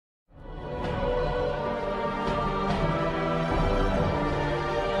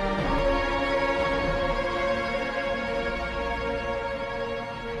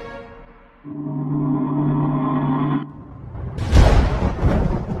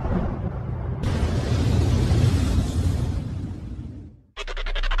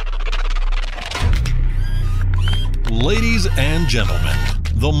and gentlemen,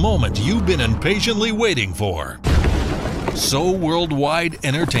 the moment you've been impatiently waiting for. So Worldwide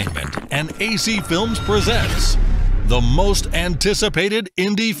Entertainment and AC Films presents the most anticipated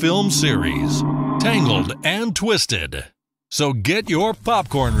indie film series, Tangled and Twisted. So get your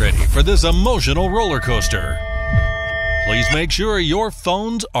popcorn ready for this emotional roller coaster. Please make sure your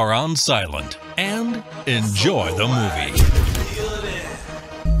phones are on silent and enjoy the movie.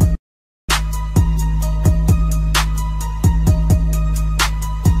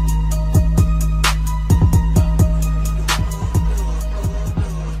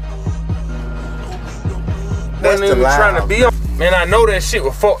 That nigga was trying to be on. Man, I know that shit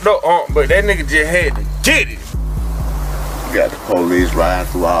was fucked up, but that nigga just had to get it. You got the police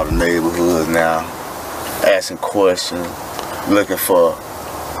riding through all the neighborhoods now, asking questions, looking for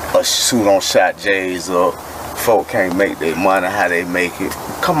a suit on shot J's up. Folk can't make their money how they make it.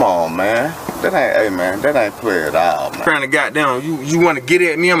 Come on, man. That ain't, hey man, that ain't play at all, man. Trying to goddamn, you want to get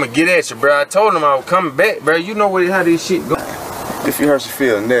at me, I'ma get at you, bro. I told him I was coming back, bro. You know how this shit go. If you hurt your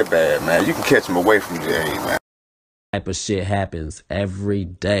feeling that bad, man, you can catch them away from jail, man. Type of shit happens every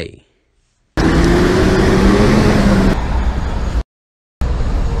day. What's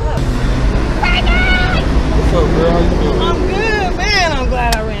up, girl? How you doing? I'm good, man. I'm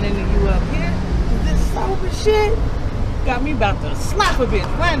glad I ran into you up here. This sober shit got me about to slap a bitch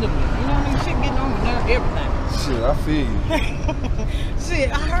randomly. You know what I mean? Shit getting on my nerve, everything. Shit, I feel you. Shit,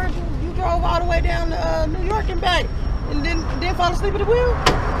 I heard you drove all the way down to New York and back and then fall asleep at the wheel?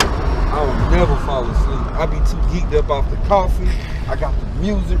 I will never fall asleep. I be too geeked up off the coffee. I got the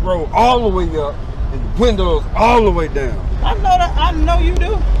music roll all the way up and the windows all the way down. I know that. I know you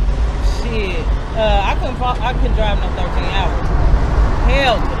do. Shit, I couldn't drive no 13 hours.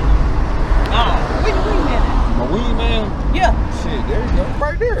 Hell no. Where the weed man at? My weed man? Yeah. Shit, there you go.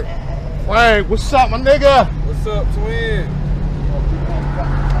 Right there. Hey, what's up, my nigga? What's up, twin?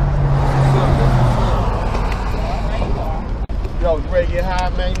 Yo, you ready to get high,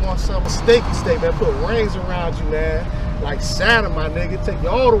 man? You want something steaky steak, man? Put rings around you, man. Like Santa, my nigga. Take you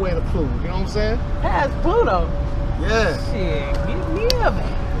all the way to Pluto. You know what I'm saying? Past Pluto? Yeah. Shit, get me up, man.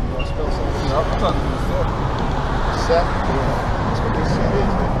 You want to spell something? I'm talking to myself. Set? Yeah. That's what this shit is,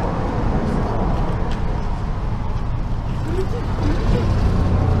 man.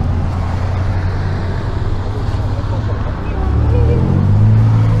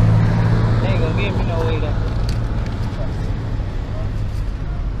 They ain't gonna give me no way though.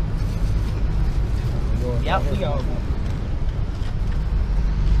 Yep, we go.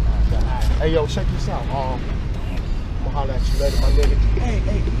 Hey, yo, check this out. I'm gonna holler at you later, my nigga. Hey, I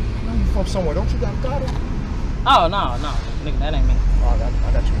know you from somewhere. Don't you got it? Oh, no. Nigga, that ain't me. Oh, I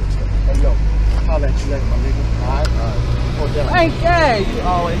got you mixed up. Hey, yo, I'll holler at you later, my nigga. All right. Thank you. You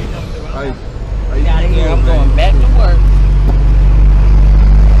always come through. Hey, Get out of here. I'm going back to work.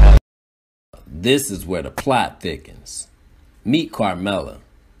 This is where the plot thickens. Meet Carmela,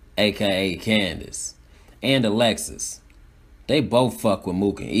 aka Candace, and Alexis. They both fuck with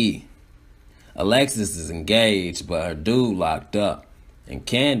Mook and E. Alexis is engaged, but her dude locked up. And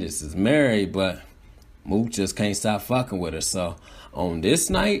Candace is married, but Mook just can't stop fucking with her. So on this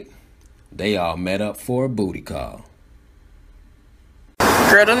night, they all met up for a booty call.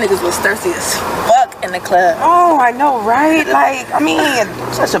 Girl, them niggas was thirsty as fuck in the club. Oh, I know, right? Like, I mean,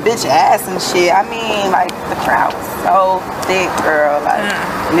 such a bitch ass and shit. I mean, like, the crowd was so thick, girl. Like,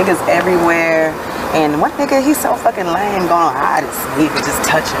 niggas everywhere. And one nigga, he's so fucking lame, going hide and sneak and just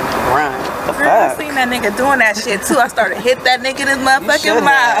touch him and run. The Girl, I seen that nigga doing that shit too. I started to hit that nigga in his motherfucking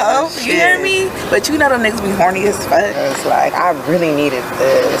mouth. You hear me? But you know them niggas be horny as fuck. It's like, I really needed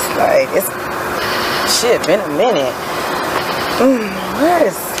this. Like, it's, shit, been a minute. Where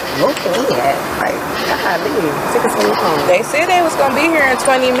is Mook and E at? Like, golly, take us home. They said they was gonna be here in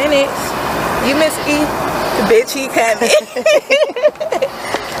 20 minutes. You miss E? The bitch, he coming.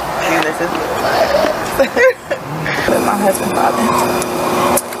 This is my husband father.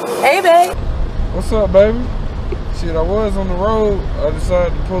 Hey, babe. What's up, baby? Shit, I was on the road. I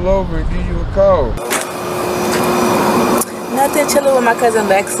decided to pull over and give you a call. Nothing, chilling with my cousin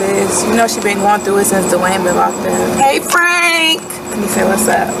Lexus. You know she been going through it since Dwayne been locked up. Hey, Frank. Let me say what's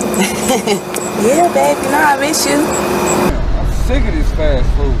up. Yeah, babe, you know I miss you. I'm sick of this fast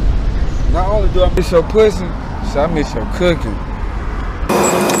food. Not only do I miss your pussy, I miss your cooking.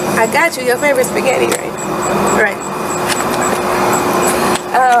 I got you your favorite spaghetti, right? Right.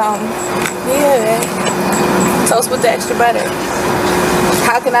 Yeah. Toast with the extra butter.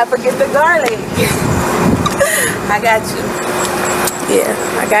 How can I forget the garlic? I got you. Yeah,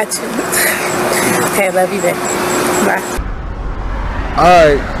 I got you. Okay, I love you, babe. Bye.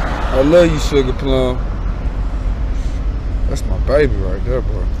 Alright, I love you, Sugar Plum. That's my baby right there,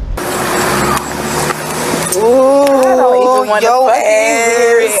 bro. Ooh, your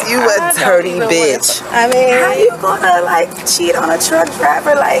ass, you a dirty bitch. I mean, how you gonna like cheat on a truck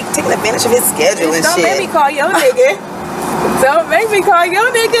driver, like taking advantage of his schedule and shit? Don't make me call your nigga. Don't make me call your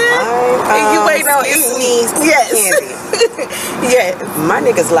nigga. And you wait on eating. Yes. Yeah, my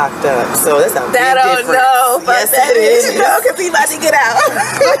nigga's locked up, so that's a big difference. No, but yes, it is. No, because he about to get out.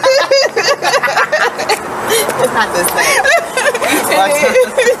 It's not the same.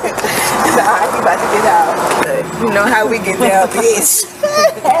 Nah, he about to get out. You know how we get down, bitch.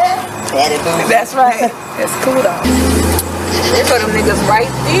 That's right. That's cool though. There go them niggas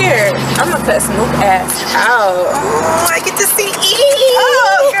right there. I'm gonna cut Snoop ass out. Oh, I get to see E.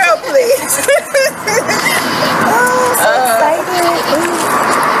 Oh, girl, please. So excited.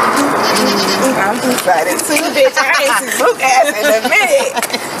 I'm excited too, bitch. I ain't seen Snoop ass in a minute.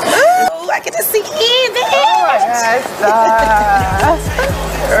 Oh, I get to see E, bitch. Oh my gosh, stop.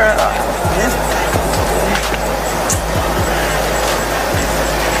 Girl.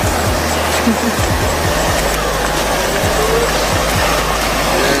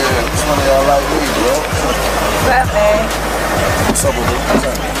 Y'all like me, bro. What's up, man? What's up, bro?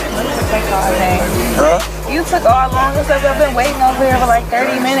 Take all day. Huh? You took all long and stuff. I've been waiting over here for like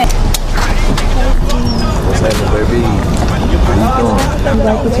 30 minutes. What's happening, baby? How you doing? You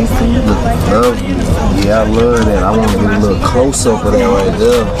like what you see? Love you. Yeah, I love that. I want to get a little close up of that right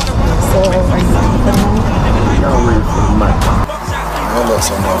there. So, are you Y'all ready for the mic? I love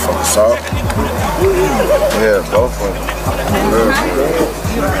some motherfucking salt. Yeah, both of them.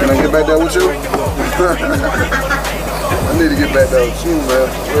 Can I get back there with you? I need to get back there with you, man.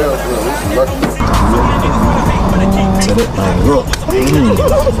 Well, this is lucky. Set that thing up.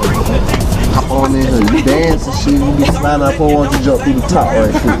 Hop on in here. You dance and shit. You be sliding up on once you jump through the top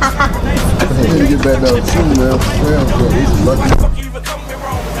right quick. I need to get back there with you, man. Well, this is lucky.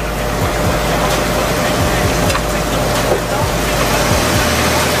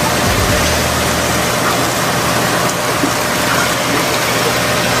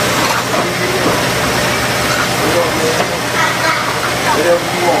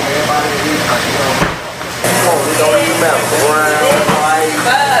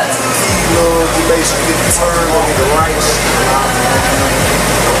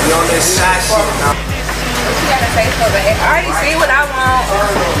 I already see what I want.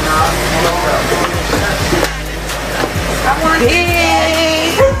 I want it.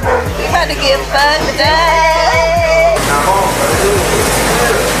 We about to get fucked up.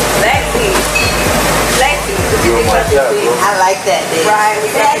 I like that, bitch.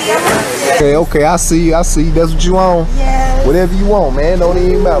 Right. Okay, I see you. That's what you want? Yeah. Whatever you want, man. Don't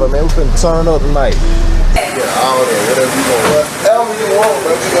even matter, man. We finna turn up tonight. Yeah, all that, whatever you want. Whatever you want,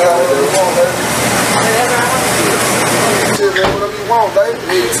 baby. Whatever you want, baby. Shit, man, whatever you want, baby.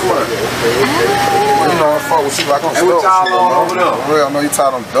 Need too much. You know, I fuck with you like I'm stuck. Hey, what y'all on over there? Real, I know you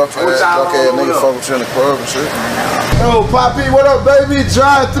tired of them duck ass niggas fuck with you in the club and shit. Yo, Poppy, what up, baby?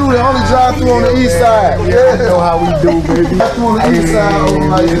 Drive through, the only drive through on the east side. Yeah, you know how we do, baby. Drive through on the east side.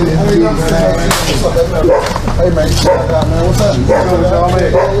 Hey, man, check it out, man. What's up?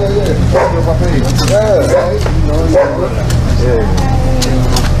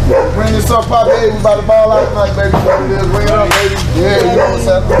 Bring this up, Poppy. Hey, we about to ball out tonight, baby. Bring it up, baby. Yeah, you know what's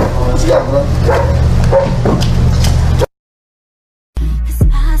happening. Let's go, bro.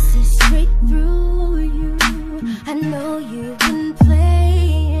 I see straight through you. I know you've been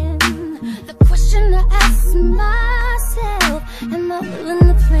playing. The question I ask myself, am I willing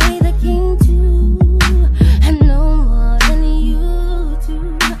to play the game too? I know more than you do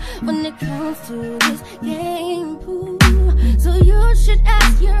when it comes to this game pool. So you should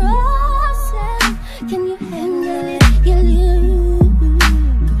ask yourself, can you handle it? You lose.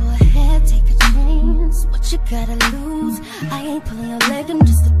 Go ahead, take a chance. What you gotta lose? I ain't pulling your leg, I'm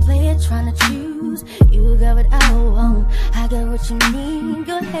just a player trying to choose. You got what I want, I got what you need.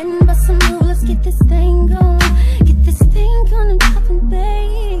 Go ahead and bust a move, let's get this thing going. Get this thing going and poppin',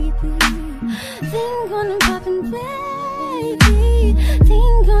 baby. Thing going and poppin', baby.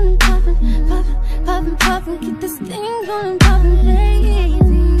 Thing going and poppin', poppin', poppin', poppin'. Get this thing going and poppin', baby.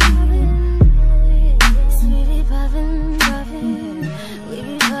 Sweetie poppin', poppin'. We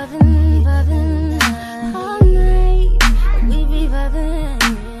be poppin', poppin'. All night, we be poppin'.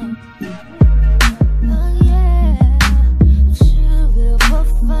 Oh yeah, sure we'll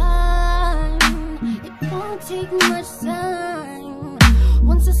both find it won't take much time.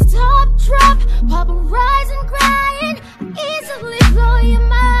 Once I stop, drop, pop a rise and grind, easily blow your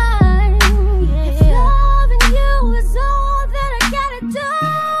mind. If loving you is all that I gotta do,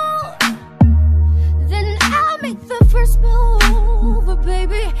 then I'll make the first move.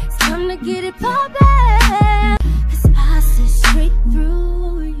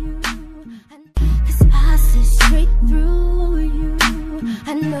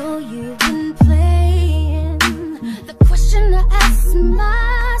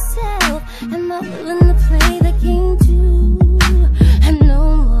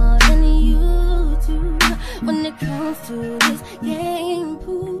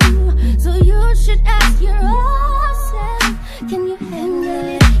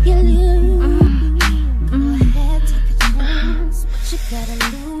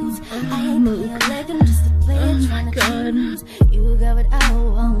 confused. I ain't put your leg in just to play it, trying to choose. You got what I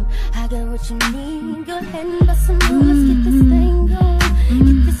want, I got what you need. Go ahead and bust a move, let's get this thing going.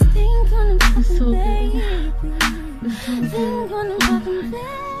 Get this thing going, poppin', baby. Thing going, poppin',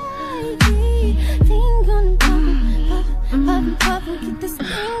 baby. Thing going, poppin', get this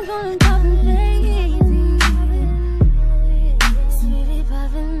thing going, poppin', baby. Sweetie,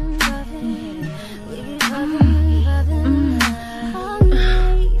 poppin', we be poppin', all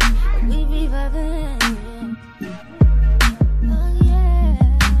night. We be poppin', oh yeah.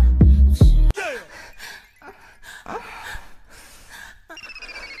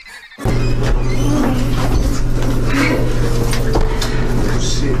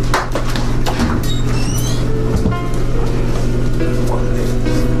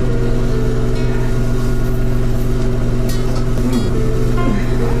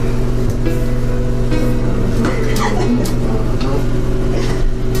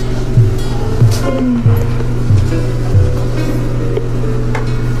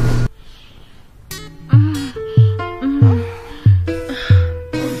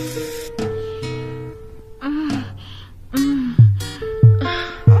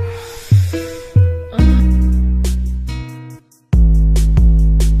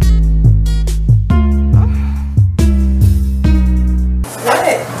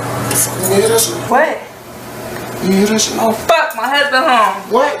 What? You hear this shit? Oh fuck, my husband home.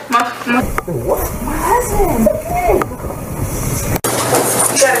 What? My husband.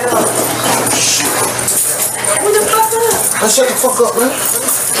 You gotta go. What the fuck up? Man, shut the fuck up, man.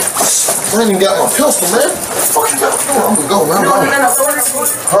 I ain't even got my pistol, man. What the fuck you got? I'm gonna go, man. No.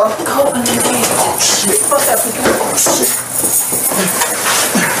 Huh? Go under the bed. Oh shit. Fuck up. Oh shit.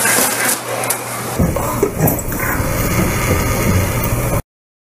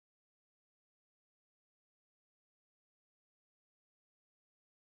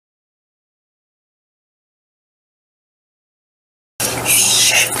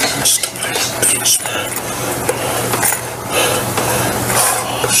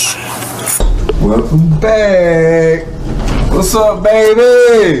 Welcome back. What's up,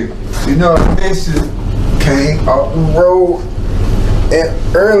 baby? You know, this shit came off the road and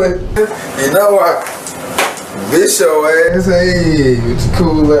early. You know what? Miss your ass. Hey, what you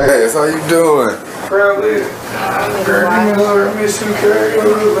cool ass? How you doing? Probably. Girl, I miss you,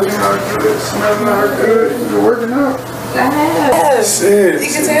 girl. Looking all good, smelling all good. You working out? I have. Shit. You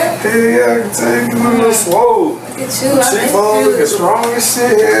can tell? Hell yeah, I can tell you. You a little swole. Look at you. Cheekbone looking strong as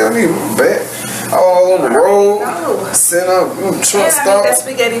shit. Yeah, I mean, back. All on the road. Send up, truck stop. that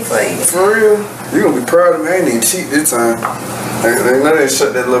spaghetti for you. For real? You gonna be proud of me. I ain't even cheat this time. They know they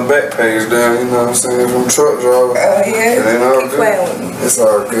shut that little back page down, you know what I'm saying, from truck driver. Oh yeah? It ain't all Keep playing with good. me. It's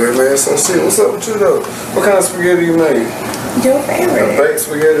all good, man. So shit, what's up with you though? What kind of spaghetti you make? Your The favorite. baked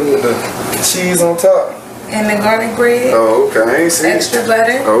spaghetti with the cheese on top? And the garlic bread. Oh, okay. I ain't seen Extra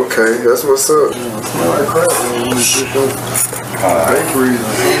butter. Okay, that's what's up. Smell like crap, man. I ain't breathing.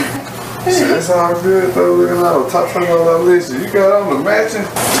 Shit, it's all good though. Looking all top on that list. You got on the matching?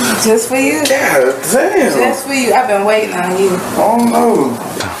 Just for you. God damn. Just for you. I've been waiting on you. Oh no.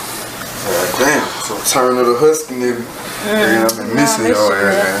 God damn. So turn of the husky nigga. Man, I've been missing your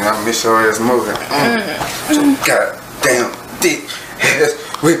ass, man. I miss your ass more. So goddamn dick ass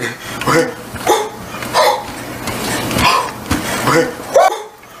with me.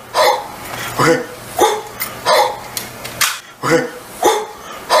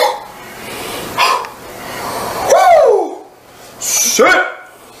 Shit!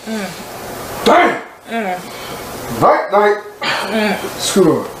 Damn! Night.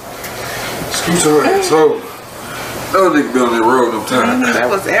 Scoot your ass over. That nigga be on that road them times. That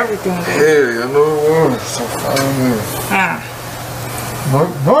was everything. Yeah, I know it was. So fine.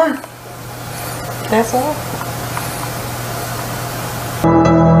 Night. That's all.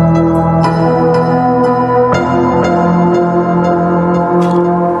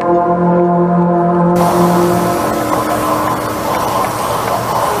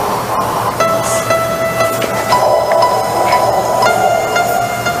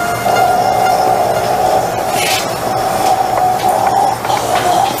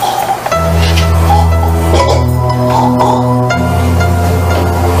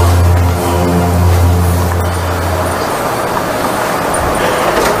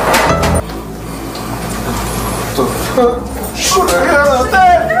 What the hell is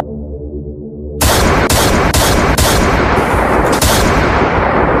that?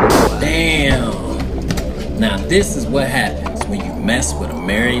 Damn. Now this is what happens when you mess with a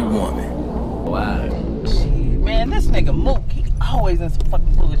married woman. Wow. Man, this nigga Mook, he always in some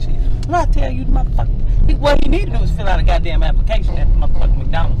fucking bullshit. When I tell you, motherfucker, what he need to do is fill out a goddamn application at motherfucking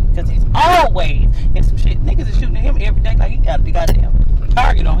McDonald's because he's always in some shit. Niggas is shooting at him every day like he got the goddamn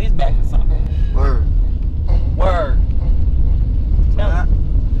target on his back or something. Word.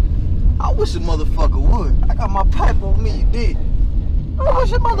 I wish a motherfucker would. I got my pipe on me, you did. I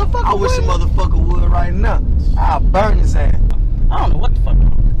wish a motherfucker would. I wish a motherfucker would right now. I'll burn his ass. I don't know what the fuck.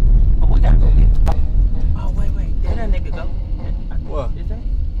 But we gotta go get him. Oh, wait. There that nigga go. What? Is that?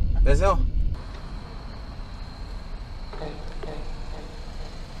 That's him.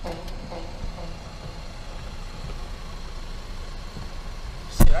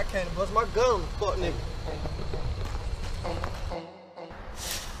 Shit, I can't bust my gun, fuck nigga.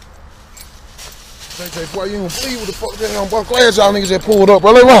 JJ, boy, you don't believe what the fuck they on, boy. Glad y'all niggas that pulled up,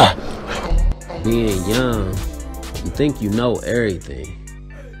 bro. Let ride. Being young, you think you know everything.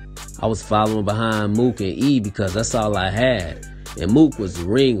 I was following behind Mook and E because that's all I had. And Mook was the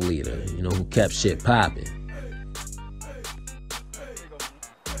ringleader, you know, who kept shit popping.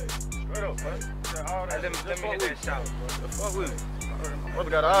 Let me hit that shot, bro. Fuck with me. My brother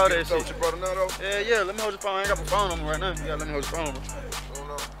got all that shit. Yeah, let me hold your phone. I ain't got my phone on me right now. You gotta let me hold your phone, bro.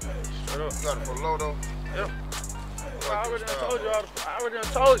 Straight up. You got it for low, though? Yep. I already done told you all the, I already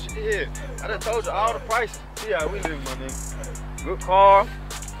done told you, yeah. I done told you all the prices. See how we live, my nigga. Good car.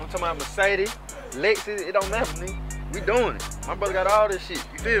 I'm talking about Mercedes, Lexus, it don't matter, nigga. We doing it. My brother got all this shit.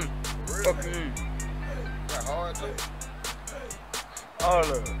 You feel me? Fuck you. Got hard, too? All of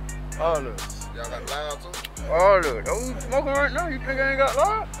it. All of it. Y'all got loud, too? All of it. Oh, we smoking right now? You think I ain't got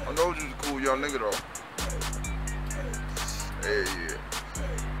loud? I know you was a cool young nigga, though. Yeah.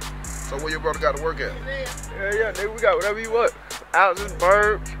 So where your brother got to work at? Yeah, nigga, we got whatever you want. Houses,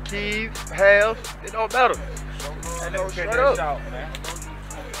 birds, keys, halves, it don't matter. I know straight up. Shot, man.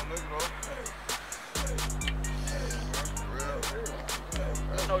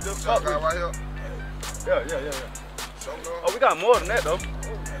 No, just y'all got right here? Yeah. Oh, we got more than that, though.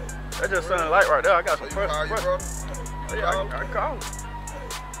 That's just something light right there. I got some fresh. Oh, yeah, I call him.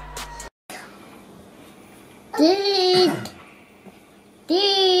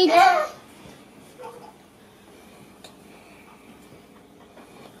 Deed.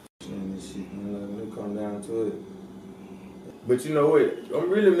 Come down to it. But you know what? I'm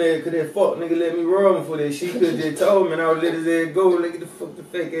really mad because that fuck nigga let me roll for that shit. Could just told me and I would let his ass go. Look at the fuck the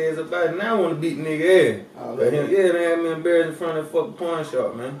fake ass about it. Now I want to beat the nigga ass. But him, yeah, man, had me embarrassed in front of that fucking pawn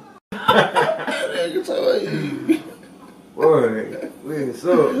shop, man. Boy, what's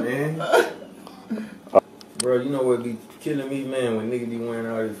up, man? Bro, you know what be killing me, man, when niggas be wearing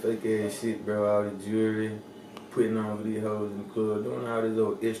all this fake ass shit, bro, all the jewelry, putting on for these hoes in the club, doing all this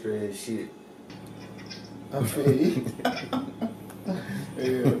old extra ass shit. I feel you.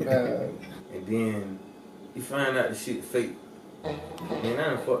 Yeah, and then you find out the shit fake. Man, I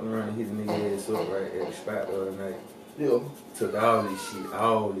done fucking around and hit the nigga ass up right at the spot the other night. Yeah. Took all this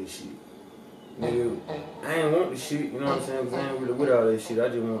shit. Nigga, I ain't want the shit, you know what I'm saying? Cause I ain't really with all that shit. I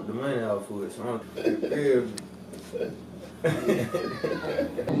just want the money out for it. So yeah,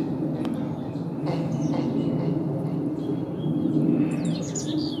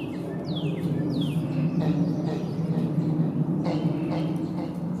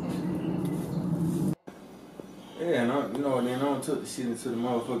 and then I took the shit into the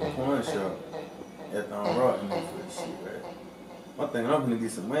motherfucking pawn shop after I'm rocking me for the shit, right? I'm thinking I'm gonna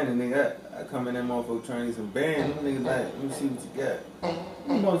get some money, nigga. I come in that motherfucker trying to get some bands. Them niggas like, let me see what you got.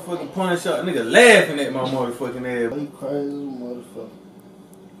 You motherfucking pawn shop, nigga laughing at my motherfucking ass. You crazy motherfucker.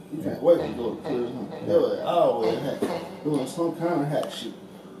 You can't wait to go to prison. They were always doing some kind of hack shit.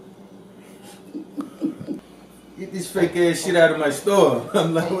 Get this fake ass shit out of my store.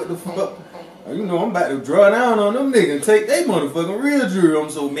 I'm like, what the fuck? You know, I'm about to draw down on them niggas and take they motherfucking real jewelry. I'm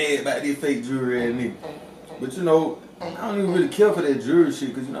so mad about this fake jewelry ass nigga. But you know, I don't even really care for that jewelry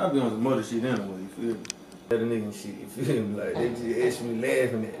shit, cause you know I be on some other shit anyway, you feel me? That nigga and shit, you feel me? Like, they just actually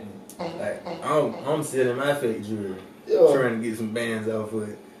laughing at me. Like, I'm selling my fake jewelry, trying to get some bands off of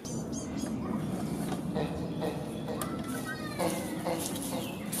it.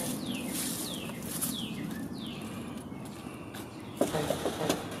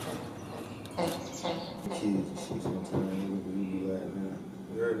 Kids and shit sometimes, nigga, but you be like, man,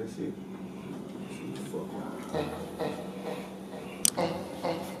 you heard that shit?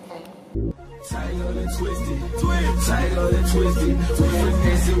 Tangled and twisted, tangled and twisted, we're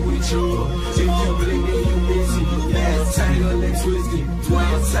messing with you. If you blink then you miss it. Yeah, tangled and twisted,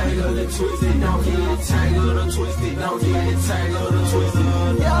 tangled and twisted. Don't get it tangled or twisted. Don't get it tangled or twisted.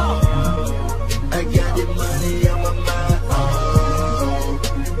 Yeah, I got the money on my mind. Oh,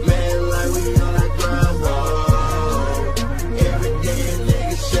 man, like we on that grind. Oh, every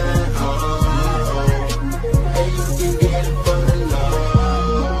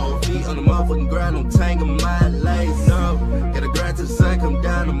the motherfucking grind, don't tangle my lace up. Gotta grind till the sun come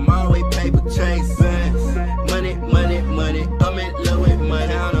down, I'm always paper chasing. Money, money, money, I'm in love with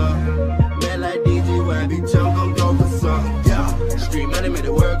money. Man like DJ, why bitch, I'm gon' go for something. Yeah, street money make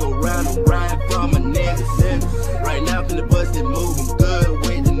the world go round, I'm riding for my niggas. Right now, finna bust it move, I'm good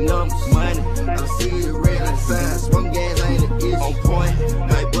with the numbers. Money, I see the red like sign, swung gas ain't an issue. On point,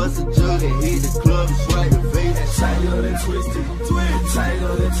 might bust a jug and hit the club and swipe the face. Tangled and twisted,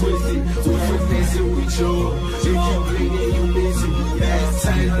 tangled and twisted. We finessing with you. If you bleed then you missing. Yeah,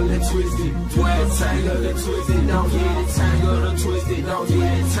 tangled and twisted, tangled and twisted. Don't get it tangled or twisted. Don't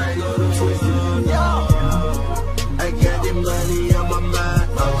get it tangled or twisted. I got the money on my mind.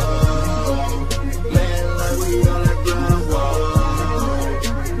 Man, like we on that grind.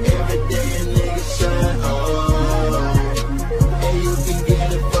 Every day a nigga shine. And you can get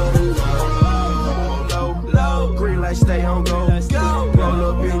it for the low. Green light stay on go. Roll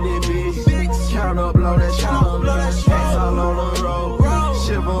up in this bitch. Count up, blow that shit. Packs all on the road.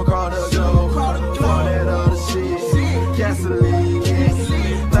 Shiver call the go. All that other shit. Gasoline, yes.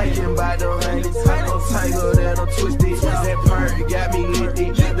 Thinking about them honey's. I'm tangled and I'm twisted. That part got me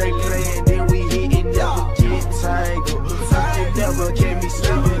lifted. They playing, then we hitting. Never get tangled. It never get me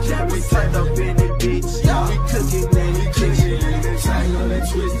sleeping. We turned up in this bitch. We cooking in the kitchen. Tangled and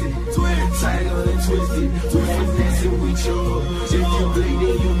twisted. Tangled and twisted. We finessing with you. If you bleed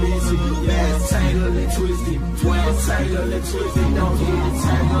then you miss it. Yeah, tangled and twisted. Tangled and twisted. Don't get it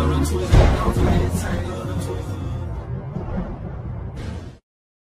tangled or twisted. Don't get it tangled.